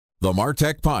The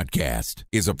MarTech Podcast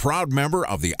is a proud member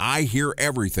of the I Hear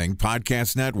Everything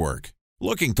Podcast Network.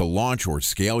 Looking to launch or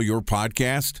scale your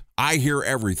podcast? I Hear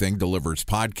Everything delivers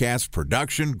podcast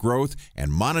production, growth,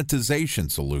 and monetization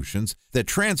solutions that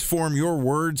transform your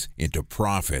words into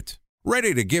profit.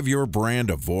 Ready to give your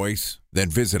brand a voice? Then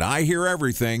visit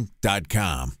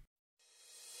iheareverything.com.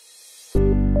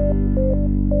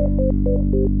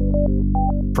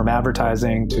 From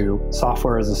advertising to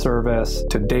software as a service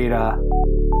to data.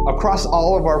 Across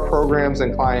all of our programs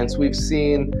and clients, we've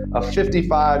seen a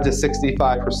 55 to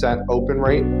 65% open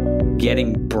rate.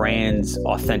 Getting brands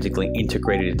authentically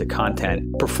integrated into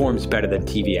content performs better than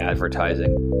TV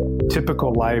advertising.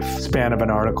 Typical lifespan of an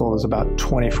article is about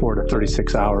 24 to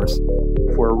 36 hours.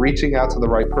 If we're reaching out to the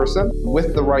right person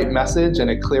with the right message and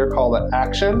a clear call to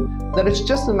action, then it's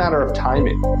just a matter of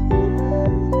timing.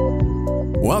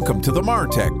 Welcome to the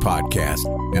MarTech Podcast,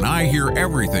 an I Hear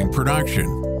Everything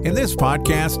production. In this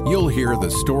podcast, you'll hear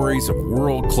the stories of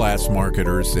world-class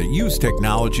marketers that use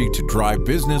technology to drive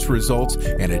business results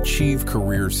and achieve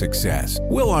career success.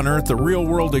 We'll unearth the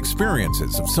real-world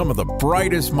experiences of some of the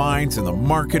brightest minds in the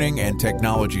marketing and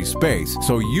technology space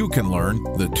so you can learn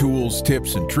the tools,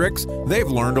 tips, and tricks they've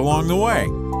learned along the way.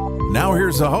 Now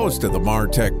here's the host of the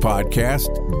MarTech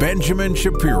Podcast, Benjamin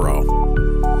Shapiro.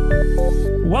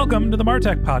 Welcome to the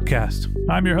MarTech Podcast.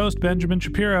 I'm your host, Benjamin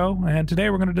Shapiro, and today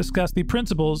we're going to discuss the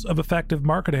principles of effective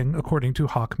marketing according to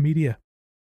Hawke Media.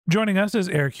 Joining us is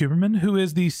Erik Huberman, who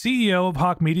is the CEO of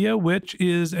Hawke Media, which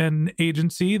is an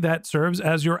agency that serves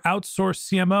as your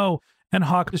outsourced CMO, and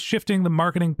Hawke is shifting the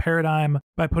marketing paradigm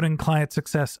by putting client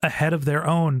success ahead of their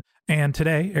own. And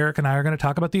today, Erik and I are going to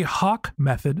talk about the Hawke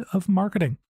method of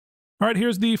marketing. All right,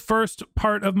 here's the first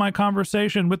part of my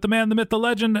conversation with the man, the myth, the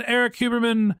legend, Erik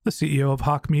Huberman, the CEO of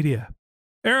Hawke Media.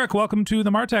 Erik, welcome to the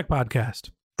MarTech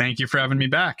Podcast. Thank you for having me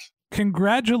back.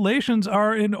 Congratulations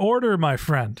are in order, my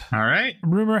friend. All right.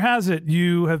 Rumor has it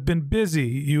you have been busy.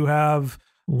 You have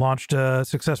launched a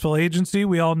successful agency.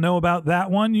 We all know about that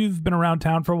one. You've been around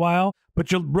town for a while,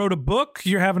 but you wrote a book.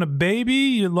 You're having a baby.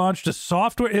 You launched a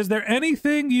software. Is there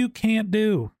anything you can't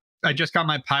do? I just got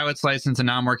my pilot's license and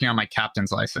now I'm working on my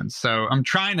captain's license. So I'm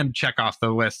trying to check off the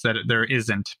list that there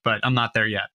isn't, but I'm not there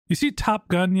yet. You see Top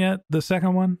Gun yet? The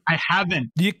second one? I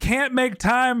haven't. You can't make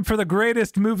time for the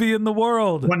greatest movie in the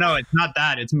world. Well, no, it's not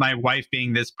that. It's my wife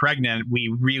being this pregnant.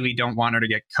 We really don't want her to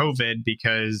get COVID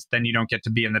because then you don't get to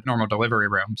be in the normal delivery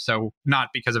room. So not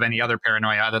because of any other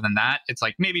paranoia other than that. It's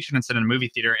like, maybe you shouldn't sit in a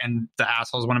movie theater and the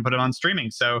assholes want to put it on streaming.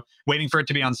 So waiting for it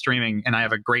to be on streaming. And I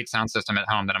have a great sound system at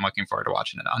home that I'm looking forward to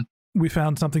watching it on. We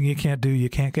found something you can't do. You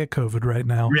can't get COVID right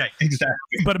now. Right,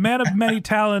 exactly. But a man of many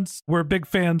talents. We're big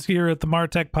fans here at the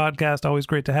MarTech Podcast. Always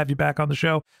great to have you back on the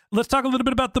show. Let's talk a little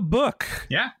bit about the book.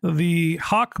 Yeah. The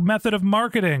Hawke Method of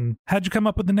Marketing. How'd you come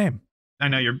up with the name? I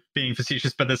know you're being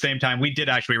facetious, but at the same time, we did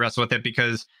actually wrestle with it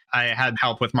because I had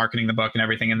help with marketing the book and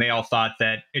everything. And they all thought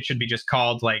that it should be just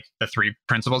called like the 3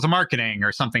 principles of marketing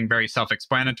or something very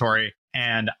self-explanatory.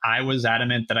 And I was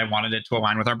adamant that I wanted it to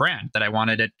align with our brand, that I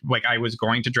wanted it, like I was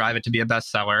going to drive it to be a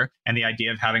bestseller. And the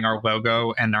idea of having our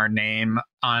logo and our name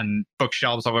on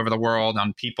bookshelves all over the world,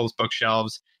 on people's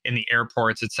bookshelves, in the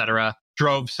airports, etc.,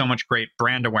 drove so much great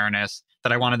brand awareness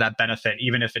that I wanted that benefit,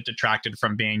 even if it detracted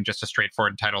from being just a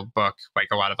straightforward titled book like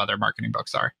a lot of other marketing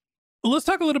books are. Let's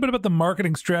talk a little bit about the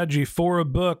marketing strategy for a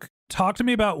book. Talk to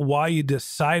me about why you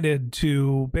decided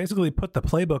to basically put the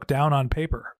playbook down on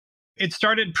paper. It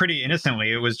started pretty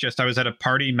innocently. It was just, I was at a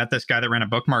party, met this guy that ran a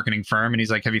book marketing firm, and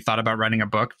he's like, have you thought about writing a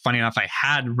book? Funny enough, I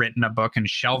had written a book and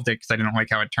shelved it because I didn't like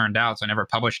how it turned out, so I never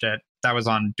published it. That was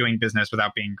on doing business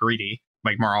without being greedy,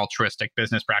 like more altruistic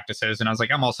business practices. And I was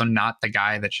like, I'm also not the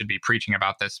guy that should be preaching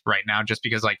about this right now, just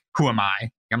because like, who am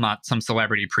I? I'm not some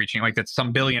celebrity preaching, like that's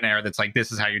some billionaire that's like,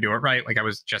 this is how you do it right. Like I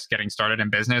was just getting started in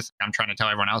business. I'm trying to tell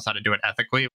everyone else how to do it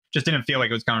ethically. Just didn't feel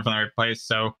like it was coming from the right place.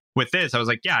 So with this, I was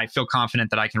like, yeah, I feel confident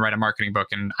that I can write a marketing book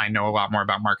and I know a lot more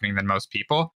about marketing than most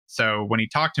people. So when he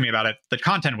talked to me about it, the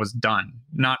content was done,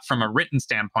 not from a written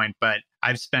standpoint, but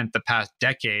I've spent the past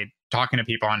decade talking to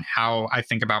people on how I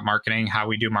think about marketing, how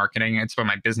we do marketing. It's what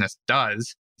my business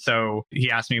does. So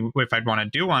he asked me if I'd want to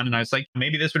do one. And I was like,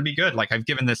 maybe this would be good. Like I've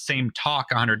given this same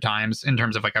talk 100 times in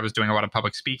terms of like I was doing a lot of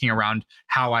public speaking around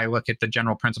how I look at the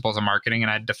general principles of marketing.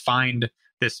 And I defined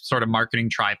this sort of marketing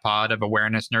tripod of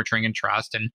awareness, nurturing, and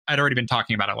trust. And I'd already been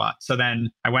talking about it a lot. So then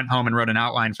I went home and wrote an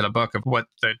outline for the book of what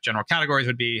the general categories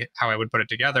would be, how I would put it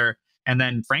together. And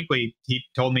then frankly, he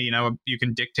told me, you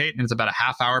can dictate and it's about a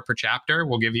half hour per chapter.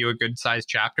 We'll give you a good sized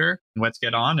chapter. Let's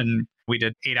get on. And we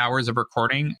did 8 hours of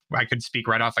recording. I could speak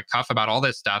right off the cuff about all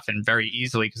this stuff and very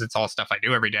easily because it's all stuff I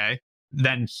do every day.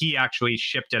 Then he actually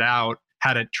shipped it out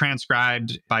had it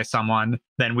transcribed by someone.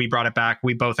 Then we brought it back.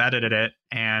 We both edited it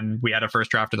and we had a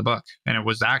first draft of the book. And it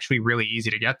was actually really easy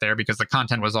to get there because the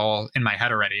content was all in my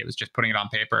head already. It was just putting it on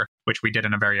paper, which we did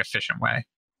in a very efficient way.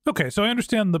 Okay, so I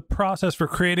understand the process for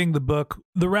creating the book,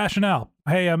 the rationale.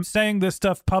 Hey, I'm saying this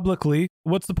stuff publicly.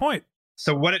 What's the point?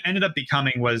 So what it ended up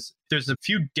becoming was there's a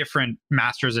few different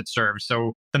masters it serves.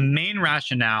 So the main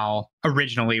rationale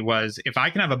originally was if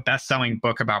I can have a best-selling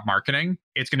book about marketing,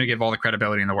 it's going to give all the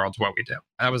credibility in the world to what we do.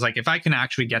 I was like, if I can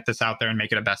actually get this out there and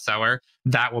make it a bestseller,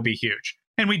 that will be huge.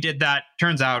 And we did that.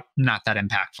 Turns out not that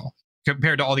impactful.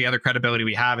 Compared to all the other credibility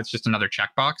we have, it's just another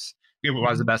checkbox. It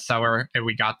was a bestseller and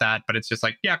we got that, but it's just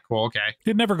like, yeah, cool, okay.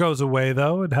 It never goes away,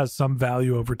 though. It has some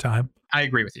value over time. I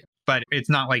agree with you. But it's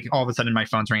not like all of a sudden my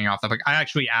phone's ringing off. Like I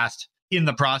actually asked in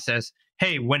the process,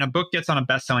 hey, when a book gets on a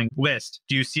best-selling list,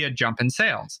 do you see a jump in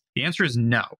sales? The answer is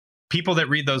no. People that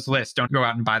read those lists don't go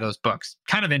out and buy those books.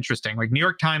 Kind of interesting. Like New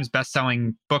York Times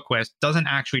best-selling book list doesn't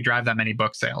actually drive that many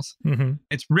book sales. Mm-hmm.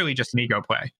 It's really just an ego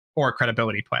play or a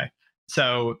credibility play.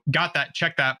 So got that,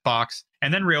 checked that box,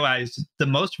 and then realized the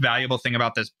most valuable thing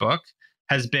about this book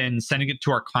has been sending it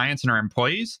to our clients and our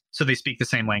employees so they speak the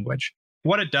same language.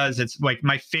 What it does, it's like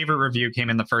my favorite review came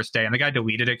in the first day and the guy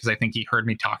deleted it because I think he heard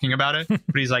me talking about it.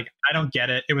 But he's like, I don't get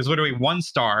it. It was literally 1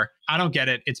 star. I don't get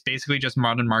it. It's basically just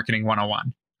modern marketing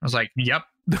 101. I was like, yep,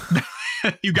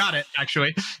 you got it,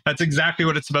 actually. That's exactly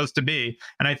what it's supposed to be.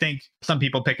 And I think some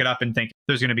people pick it up and think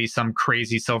there's going to be some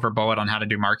crazy silver bullet on how to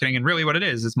do marketing. And really what it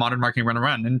is modern marketing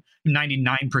 101. And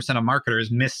 99% of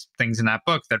marketers miss things in that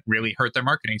book that really hurt their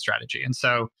marketing strategy. And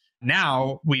so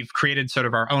now we've created sort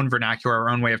of our own vernacular, our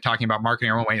own way of talking about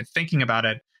marketing, our own way of thinking about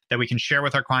it that we can share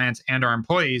with our clients and our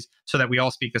employees so that we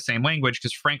all speak the same language.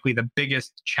 Because frankly, the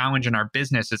biggest challenge in our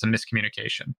business is a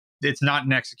miscommunication. It's not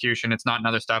an execution. It's not in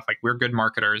other stuff. Like we're good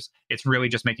marketers. It's really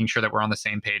just making sure that we're on the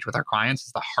same page with our clients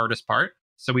is the hardest part.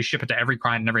 So we ship it to every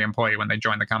client and every employee when they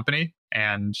join the company.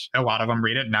 And a lot of them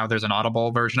read it. Now there's an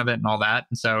Audible version of it and all that.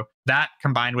 And so that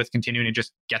combined with continuing to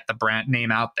just get the brand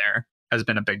name out there has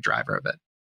been a big driver of it.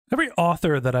 Every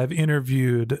author that I've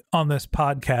interviewed on this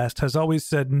podcast has always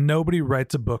said nobody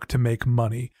writes a book to make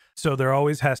money. So there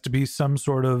always has to be some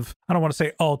sort of, I don't want to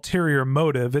say ulterior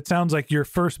motive. It sounds like your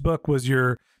first book was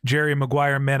your Jerry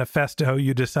Maguire manifesto.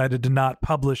 You decided to not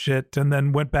publish it and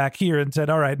then went back here and said,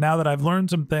 all right, now that I've learned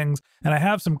some things and I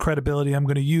have some credibility, I'm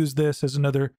going to use this as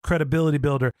another credibility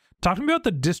builder. Talk to me about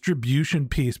the distribution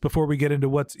piece before we get into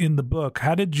what's in the book.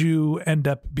 How did you end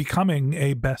up becoming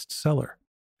a bestseller?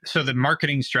 So the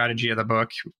marketing strategy of the book,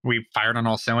 we fired on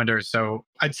all cylinders. So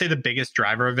I'd say the biggest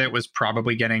driver of it was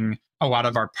probably getting a lot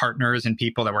of our partners and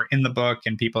people that were in the book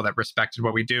and people that respected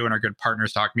what we do and are good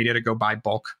partners to Hawke Media to go buy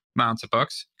bulk amounts of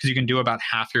books because you can do about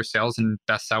half your sales in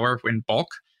bestseller in bulk.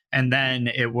 And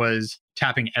then it was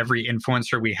tapping every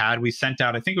influencer we had. We sent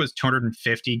out, I think it was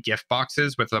 250 gift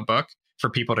boxes with the book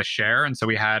for people to share. And so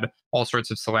we had all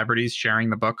sorts of celebrities sharing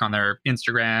the book on their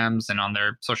Instagrams and on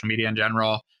their social media in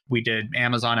general. We did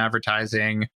Amazon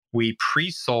advertising. We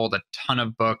pre-sold a ton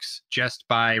of books just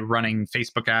by running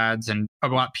Facebook ads and a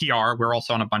lot PR. We're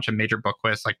also on a bunch of major book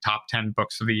lists, like top 10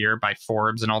 books of the year by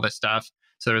Forbes and all this stuff.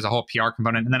 So there was a whole PR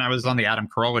component. And then I was on the Adam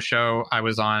Carolla show. I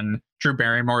was on Drew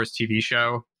Barrymore's TV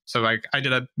show. So I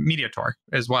did a media tour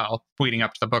as well, leading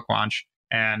up to the book launch.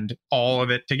 And all of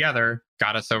it together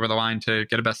got us over the line to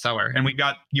get a bestseller. And we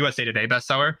got USA Today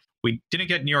bestseller. We didn't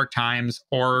get New York Times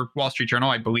or Wall Street Journal,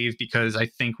 I believe, because I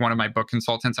think one of my book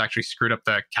consultants actually screwed up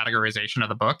the categorization of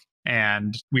the book.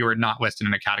 And we were not listed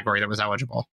in a category that was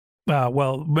eligible.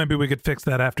 Well, maybe we could fix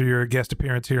that after your guest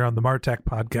appearance here on the Martech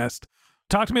podcast.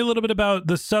 Talk to me a little bit about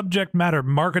the subject matter,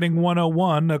 Marketing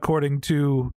 101, according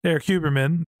to Erik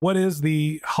Huberman. What is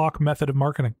the Hawke method of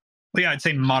marketing? Well, yeah, I'd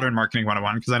say modern marketing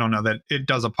 101, because I don't know that it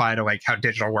does apply to like how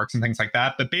digital works and things like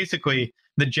that. But basically,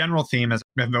 the general theme, as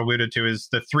I've alluded to, is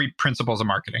the 3 principles of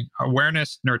marketing: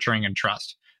 awareness, nurturing, and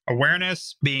trust.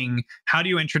 Awareness being how do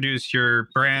you introduce your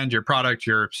brand, your product,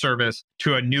 your service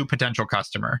to a new potential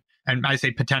customer? And I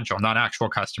say potential, not actual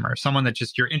customer, someone that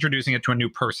just you're introducing it to a new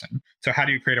person. So how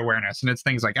do you create awareness? And it's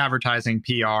things like advertising,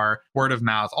 PR, word of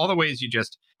mouth, all the ways you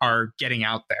just are getting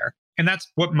out there. And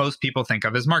that's what most people think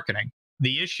of as marketing.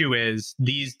 The issue is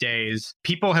these days,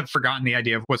 people have forgotten the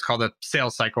idea of what's called a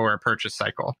sales cycle or a purchase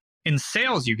cycle. In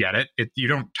sales, you get it. You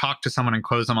don't talk to someone and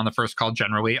close them on the first call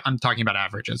generally. I'm talking about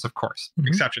averages, of course. Mm-hmm.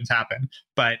 Exceptions happen.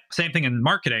 But same thing in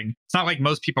marketing. It's not like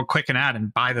most people click an ad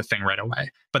and buy the thing right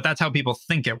away. But that's how people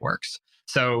think it works.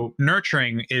 So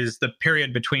nurturing is the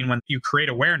period between when you create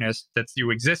awareness that you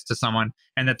exist to someone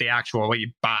and that they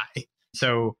actually buy.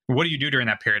 So what do you do during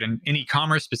that period? And in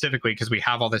e-commerce specifically, because we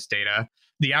have all this data,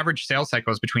 the average sales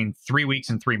cycle is between 3 weeks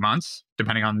and 3 months,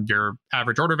 depending on your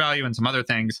average order value and some other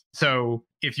things. So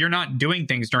if you're not doing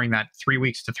things during that 3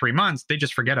 weeks to 3 months, they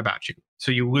just forget about you.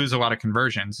 So you lose a lot of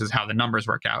conversions is how the numbers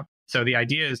work out. So the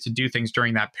idea is to do things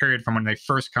during that period from when they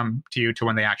first come to you to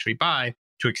when they actually buy,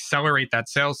 to accelerate that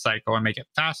sales cycle and make it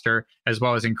faster, as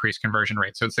well as increase conversion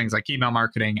rates. So it's things like email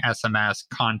marketing, SMS,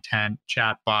 content,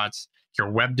 chatbots, your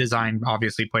web design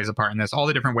obviously plays a part in this, all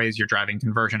the different ways you're driving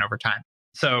conversion over time.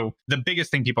 So the biggest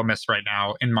thing people miss right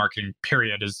now in marketing,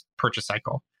 period, is purchase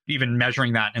cycle. Even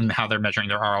measuring that and how they're measuring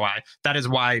their ROI. That is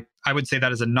why I would say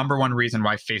that is the number one reason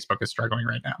why Facebook is struggling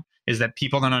right now, is that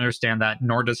people don't understand that,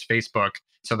 nor does Facebook.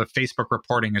 So the Facebook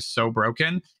reporting is so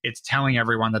broken, it's telling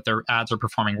everyone that their ads are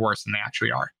performing worse than they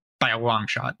actually are by a long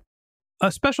shot.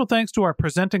 A special thanks to our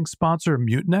presenting sponsor,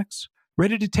 Mutinex.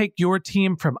 Ready to take your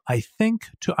team from I think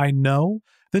to I know?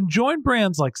 Then join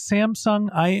brands like Samsung,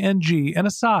 ING, and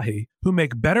Asahi who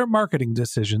make better marketing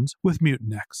decisions with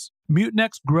Mutinex.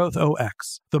 Mutinex Growth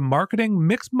OX, the marketing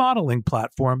mix modeling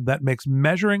platform that makes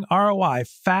measuring ROI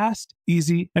fast,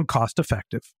 easy, and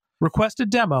cost-effective. Request a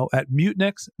demo at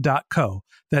mutinex.co.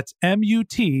 That's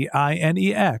MUTINEX.co.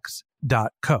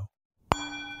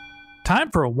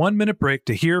 Time for a 1-minute break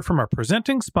to hear from our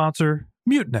presenting sponsor,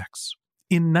 Mutinex.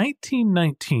 In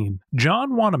 1919,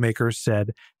 John Wanamaker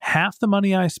said, "Half the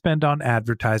money I spend on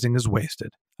advertising is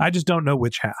wasted. I just don't know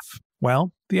which half."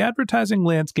 Well, the advertising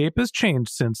landscape has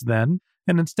changed since then,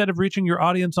 and instead of reaching your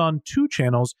audience on 2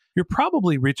 channels, you're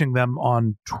probably reaching them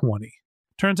on 20.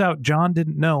 Turns out John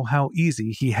didn't know how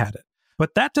easy he had it.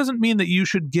 But that doesn't mean that you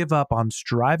should give up on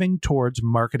striving towards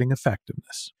marketing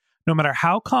effectiveness. No matter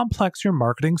how complex your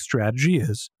marketing strategy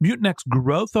is, Mutinex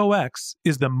Growth OX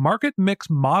is the market mix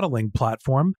modeling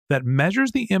platform that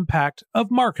measures the impact of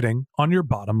marketing on your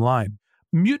bottom line.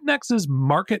 Mutinex's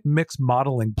market mix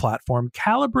modeling platform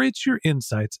calibrates your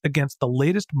insights against the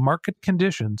latest market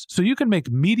conditions so you can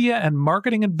make media and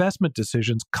marketing investment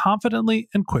decisions confidently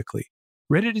and quickly.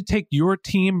 Ready to take your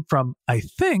team from I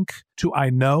think to I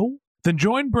know? Then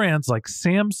join brands like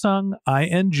Samsung,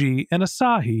 ING, and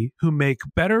Asahi who make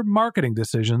better marketing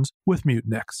decisions with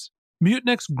Mutinex.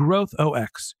 Mutinex Growth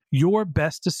OX. Your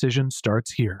best decision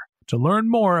starts here. To learn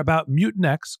more about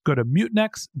Mutinex, go to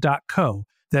mutinex.co.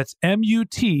 That's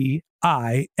MUTINEX.co.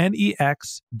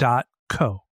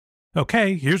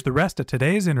 Okay, here's the rest of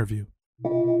today's interview.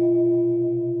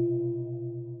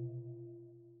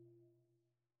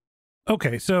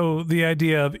 Okay, so the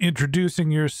idea of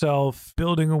introducing yourself,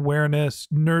 building awareness,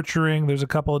 nurturing, there's a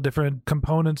couple of different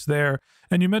components there.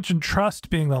 And you mentioned trust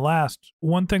being the last.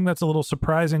 One thing that's a little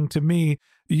surprising to me,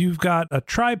 you've got a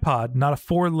tripod, not a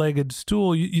 4-legged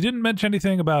stool. You didn't mention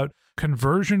anything about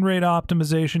conversion rate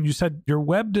optimization. You said your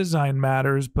web design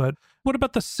matters, but what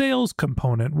about the sales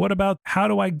component? What about how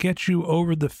do I get you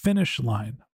over the finish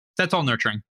line? That's all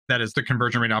nurturing. That is the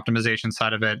conversion rate optimization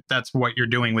side of it. That's what you're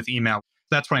doing with email.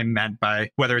 That's what I meant by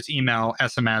whether it's email,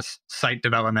 SMS, site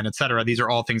development, et cetera. These are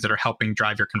all things that are helping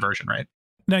drive your conversion rate.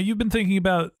 Now, you've been thinking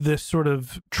about this sort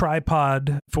of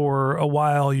tripod for a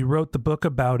while. You wrote the book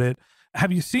about it.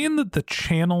 Have you seen that the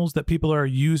channels that people are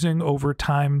using over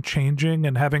time changing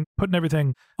and putting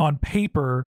everything on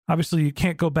paper? Obviously, you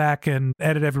can't go back and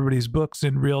edit everybody's books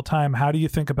in real time. How do you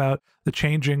think about the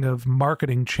changing of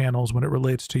marketing channels when it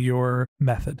relates to your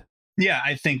method? Yeah,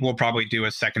 I think we'll probably do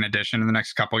a second edition in the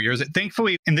next couple of years.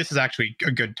 Thankfully, and this is actually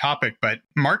a good topic, but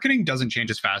marketing doesn't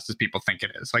change as fast as people think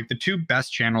it is. Like the 2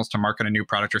 best channels to market a new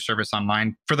product or service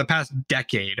online for the past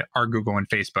decade are Google and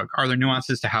Facebook. Are there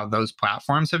nuances to how those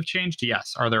platforms have changed?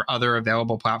 Yes. Are there other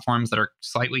available platforms that are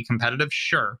slightly competitive?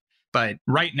 Sure. But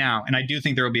right now, and I do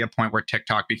think there will be a point where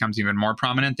TikTok becomes even more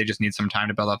prominent. They just need some time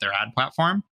to build out their ad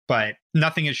platform. But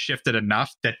nothing has shifted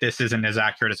enough that this isn't as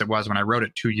accurate as it was when I wrote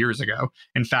it 2 years ago.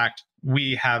 In fact,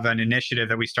 we have an initiative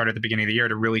that we started at the beginning of the year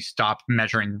to really stop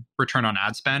measuring return on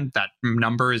ad spend. That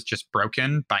number is just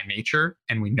broken by nature.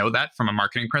 And we know that from a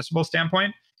marketing principle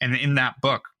standpoint. And in that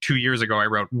book, 2 years ago, I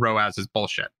wrote ROAS is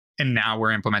bullshit. And now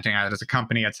we're implementing it as a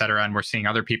company, et cetera. And we're seeing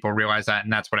other people realize that.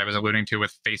 And that's what I was alluding to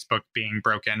with Facebook being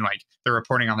broken. Like they're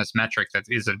reporting on this metric that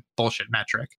is a bullshit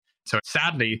metric. So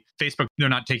sadly, Facebook, they're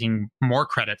not taking more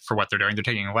credit for what they're doing. They're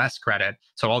taking less credit.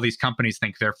 So all these companies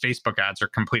think their Facebook ads are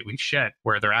completely shit,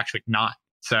 where they're actually not.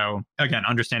 So again,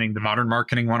 understanding the modern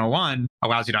marketing 101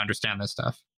 allows you to understand this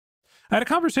stuff. I had a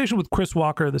conversation with Chris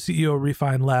Walker, the CEO of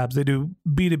Refine Labs. They do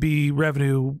B2B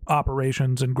revenue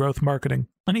operations and growth marketing.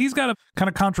 And he's got a kind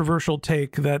of controversial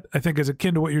take that I think is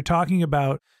akin to what you're talking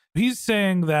about. He's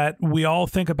saying that we all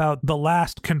think about the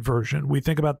last conversion. We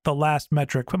think about the last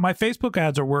metric. But my Facebook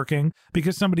ads are working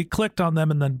because somebody clicked on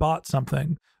them and then bought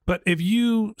something. But if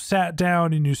you sat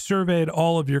down and you surveyed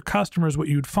all of your customers, what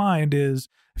you'd find is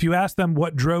if you ask them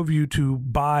what drove you to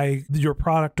buy your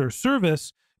product or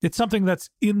service, it's something that's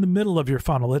in the middle of your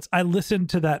funnel. It's, I listened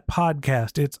to that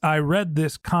podcast. It's, I read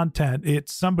this content.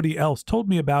 It's, somebody else told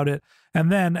me about it.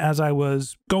 And then as I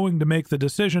was going to make the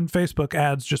decision, Facebook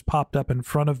ads just popped up in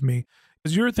front of me.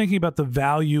 As you're thinking about the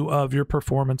value of your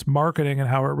performance marketing and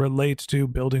how it relates to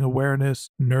building awareness,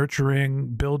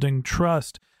 nurturing, building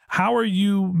trust, how are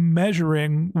you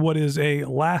measuring what is a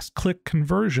last click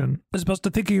conversion as opposed to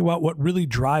thinking about what really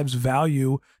drives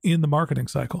value in the marketing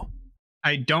cycle?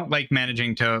 I don't like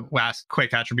managing to last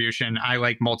quick attribution. I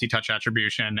like multi-touch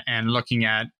attribution and looking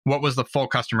at what was the full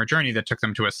customer journey that took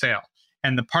them to a sale.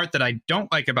 And the part that I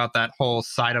don't like about that whole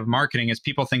side of marketing is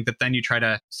people think that then you try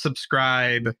to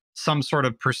subscribe some sort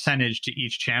of percentage to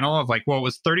each channel of like, well, it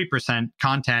was 30%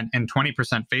 content and 20%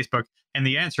 Facebook. And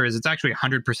the answer is it's actually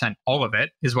 100% all of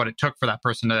it is what it took for that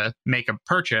person to make a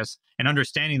purchase. And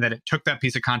understanding that it took that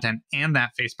piece of content and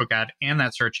that Facebook ad and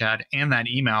that search ad and that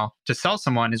email to sell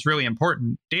someone is really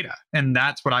important data. And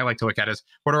that's what I like to look at is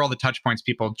what are all the touch points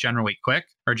people generally click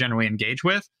or generally engage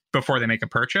with before they make a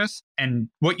purchase. And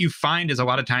what you find is a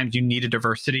lot of times you need a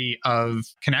diversity of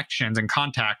connections and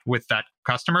contact with that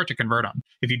customer to convert them.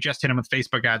 If you just hit them with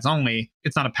Facebook ads only,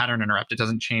 it's not a pattern interrupt. It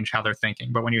doesn't change how they're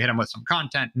thinking. But when you hit them with some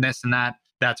content and this and that,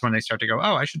 that's when they start to go,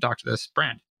 oh, I should talk to this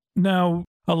brand. Now,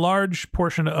 a large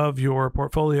portion of your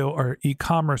portfolio are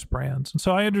e-commerce brands. And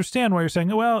so I understand why you're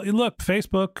saying, well, look,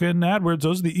 Facebook and AdWords,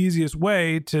 those are the easiest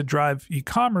way to drive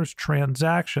e-commerce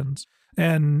transactions.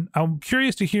 And I'm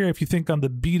curious to hear if you think on the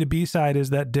B2B side is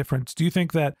that difference. Do you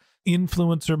think that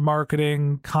influencer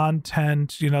marketing,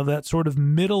 content, that sort of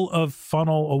middle of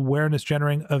funnel awareness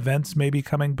generating events may be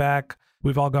coming back?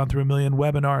 We've all gone through 1 million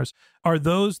webinars. Are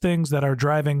those things that are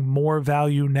driving more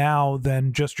value now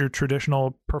than just your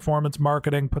traditional performance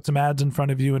marketing, put some ads in front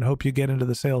of you and hope you get into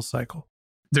the sales cycle?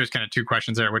 There's kind of two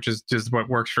questions there, which is, does what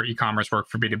works for e-commerce work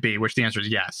for B2B? Which the answer is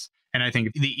yes. And I think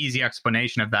the easy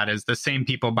explanation of that is the same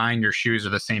people buying your shoes are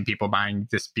the same people buying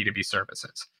this B2B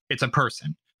services. It's a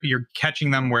person. You're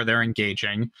catching them where they're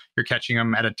engaging. You're catching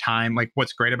them at a time. Like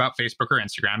what's great about Facebook or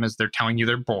Instagram is they're telling you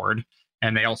they're bored.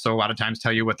 And they also a lot of times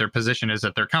tell you what their position is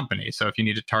at their company. So if you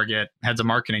need to target heads of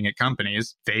marketing at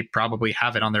companies, they probably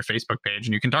have it on their Facebook page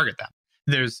and you can target them.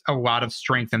 There's a lot of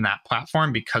strength in that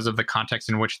platform because of the context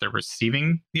in which they're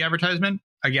receiving the advertisement.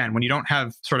 Again, when you don't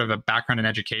have sort of a background in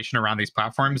education around these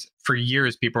platforms, for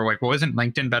years, people are like, well, isn't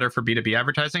LinkedIn better for B2B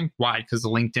advertising? Why? Because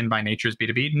LinkedIn by nature is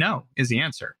B2B? No, is the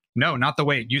answer. No, not the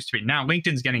way it used to be. Now,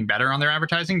 LinkedIn's getting better on their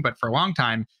advertising, but for a long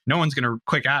time, no one's going to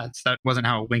click ads. That wasn't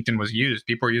how LinkedIn was used.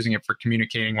 People were using it for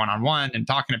communicating one-on-one and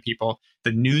talking to people.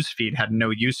 The news feed had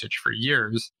no usage for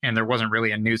years, and there wasn't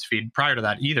really a news feed prior to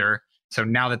that either. So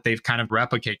now that they've kind of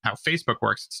replicated how Facebook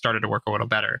works, it started to work a little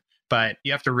better. But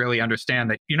you have to really understand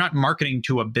that you're not marketing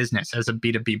to a business as a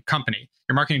B2B company.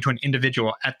 You're marketing to an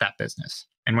individual at that business.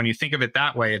 And when you think of it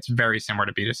that way, it's very similar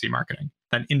to B2C marketing.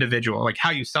 That individual, like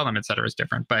how you sell them, et cetera, is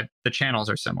different, but the channels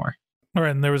are similar. All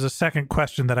right. And there was a second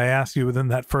question that I asked you within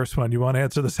that first one. You want to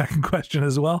answer the second question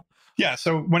as well? Yeah.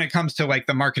 So when it comes to like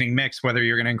the marketing mix, whether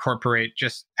you're going to incorporate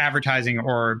just advertising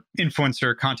or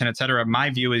influencer content, et cetera, my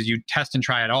view is you test and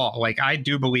try it all. Like I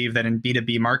do believe that in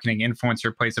B2B marketing,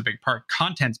 influencer plays a big part.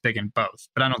 Content's big in both,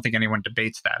 but I don't think anyone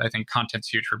debates that. I think content's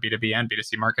huge for B2B and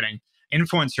B2C marketing.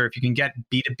 Influencer, if you can get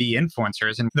B2B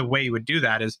influencers, and the way you would do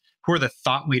that is who are the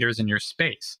thought leaders in your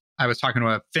space? I was talking to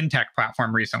a fintech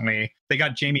platform recently. They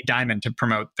got Jamie Dimon to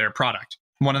promote their product.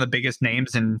 One of the biggest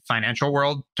names in financial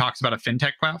world talks about a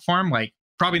fintech platform, like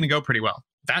probably going to go pretty well.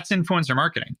 That's influencer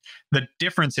marketing. The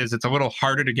difference is it's a little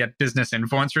harder to get business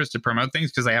influencers to promote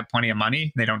things because they have plenty of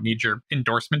money. They don't need your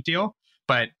endorsement deal.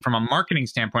 But from a marketing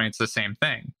standpoint, it's the same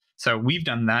thing. So we've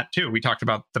done that too. We talked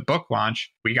about the book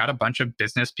launch. We got a bunch of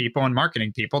business people and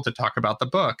marketing people to talk about the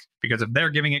book because if they're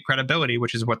giving it credibility,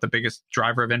 which is what the biggest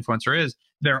driver of influencer is,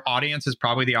 their audience is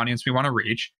probably the audience we want to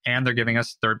reach. And they're giving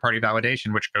us third-party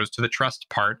validation, which goes to the trust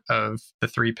part of the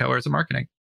 3 pillars of marketing.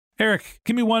 Erik,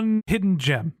 give me one hidden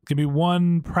gem. Give me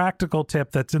one practical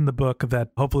tip that's in the book that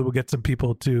hopefully will get some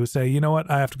people to say, you know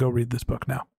what, I have to go read this book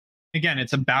now. Again,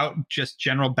 it's about just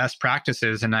general best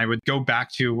practices. And I would go back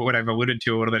to what I've alluded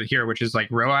to a little bit here, which is like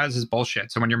ROAS is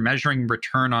bullshit. So when you're measuring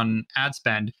return on ad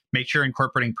spend, make sure you're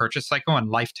incorporating purchase cycle and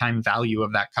lifetime value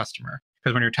of that customer.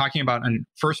 Because when you're talking about a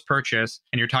first purchase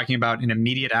and you're talking about an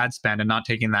immediate ad spend and not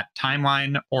taking that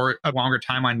timeline or a longer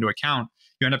timeline into account,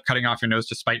 you end up cutting off your nose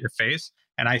to spite your face.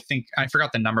 And I think, I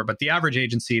forgot the number, but the average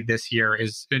agency this year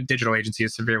digital agency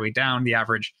is severely down. The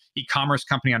average e-commerce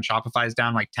company on Shopify is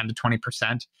down like 10 to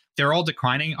 20%. They're all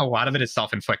declining. A lot of it is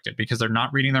self-inflicted because they're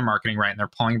not reading their marketing right and they're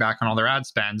pulling back on all their ad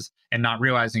spends and not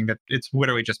realizing that it's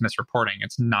literally just misreporting.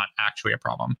 It's not actually a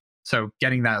problem. So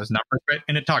getting those numbers right,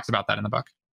 and it talks about that in the book.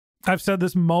 I've said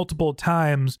this multiple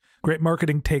times. Great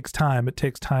marketing takes time. It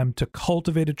takes time to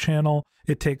cultivate a channel.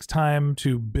 It takes time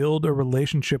to build a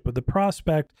relationship with the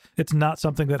prospect. It's not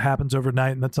something that happens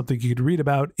overnight, and that's something you could read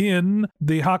about in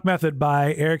The Hawke Method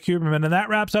by Erik Huberman. And that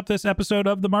wraps up this episode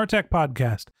of the Martech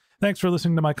Podcast. Thanks for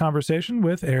listening to my conversation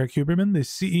with Erik Huberman, the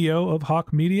CEO of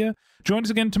Hawke Media. Join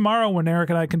us again tomorrow when Erik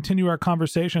and I continue our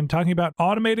conversation talking about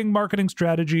automating marketing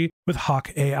strategy with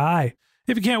Hawke AI.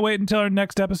 If you can't wait until our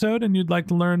next episode and you'd like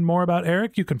to learn more about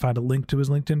Erik, you can find a link to his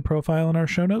LinkedIn profile in our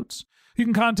show notes. You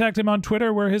can contact him on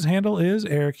Twitter, where his handle is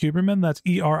Erik Huberman. That's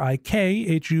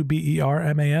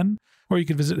ErikHuberman. Or you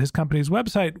can visit his company's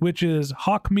website, which is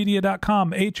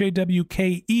hawkemedia.com,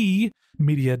 HAWKE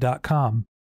media.com.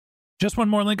 Just one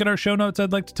more link in our show notes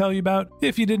I'd like to tell you about.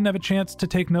 If you didn't have a chance to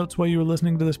take notes while you were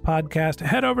listening to this podcast,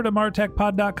 head over to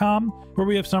martechpod.com, where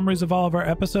we have summaries of all of our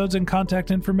episodes and contact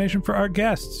information for our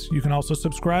guests. You can also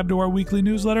subscribe to our weekly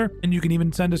newsletter, and you can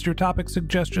even send us your topic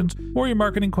suggestions or your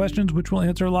marketing questions, which we'll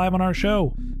answer live on our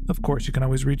show. Of course, you can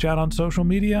always reach out on social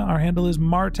media. Our handle is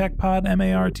martechpod,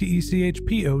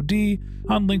 MARTECHPOD,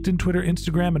 on LinkedIn, Twitter,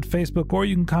 Instagram, and Facebook, or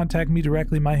you can contact me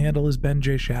directly. My handle is Ben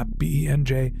J. Shap,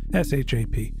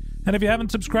 BenJShap. And if you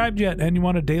haven't subscribed yet and you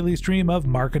want a daily stream of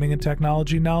marketing and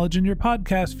technology knowledge in your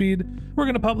podcast feed, we're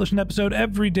going to publish an episode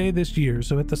every day this year.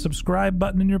 So hit the subscribe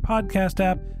button in your podcast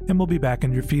app and we'll be back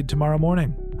in your feed tomorrow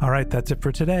morning. All right, that's it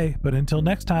for today. But until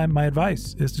next time, my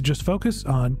advice is to just focus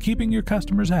on keeping your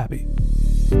customers happy.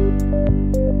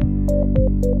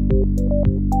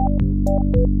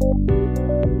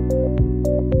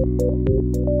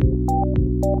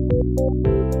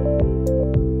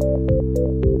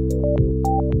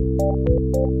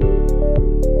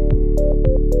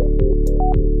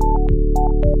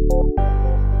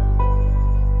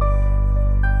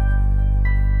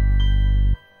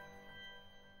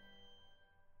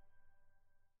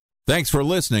 Thanks for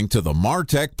listening to the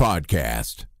Martech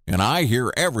Podcast, and I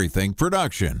Hear Everything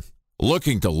production.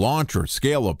 Looking to launch or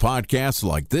scale a podcast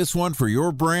like this one for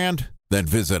your brand? Then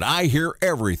visit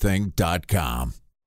iheareverything.com.